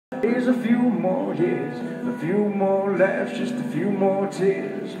is a few more years, a few more laughs, just a few more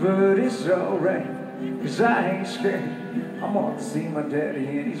tears. But it's alright, 'cause I ain't scared. I'm off to see my daddy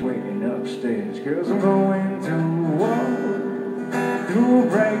and he's waiting upstairs. 'Cause I'm going to walk through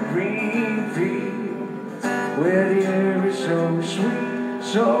bright green fields where the air is so sweet,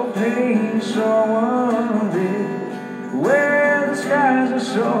 so clean, so unreal, where the skies are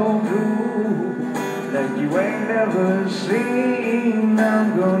so blue like you ain't never seen.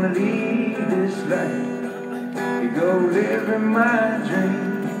 I'm gonna leave this life to go live in my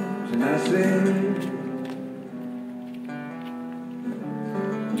dreams. And I say,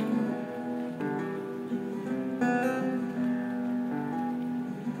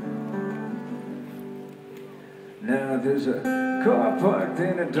 now there's a car parked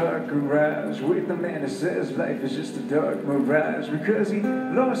in a dark garage with a man that says life is just a dark mirage, because he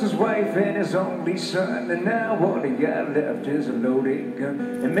lost his wife and his only son, and now all he got left is a loaded gun.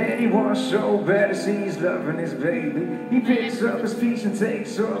 And man, he wants so bad to see he's loving his baby. He picks up his piece and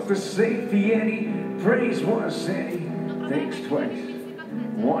takes off his safety, and he prays once and he thinks twice.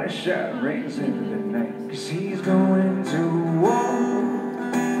 One shot rings into the night, 'cause he's going to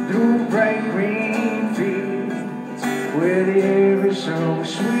walk through bright green fields where the air is so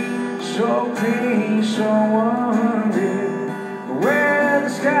sweet, so clean, so unreal, where the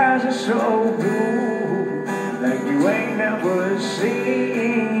skies are so blue like you ain't never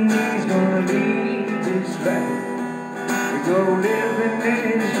seen. He's gonna leave this life to go living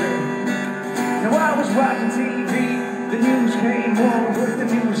in his dream. Now I was watching TV, the news came on, but the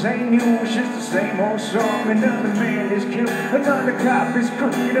news ain't new, it's just the same old song. Another man is killed, another cop is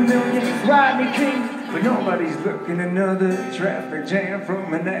crooked, a million Rodney King, but nobody's looking. Another traffic jam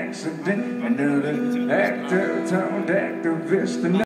from an accident, another actor turned activist.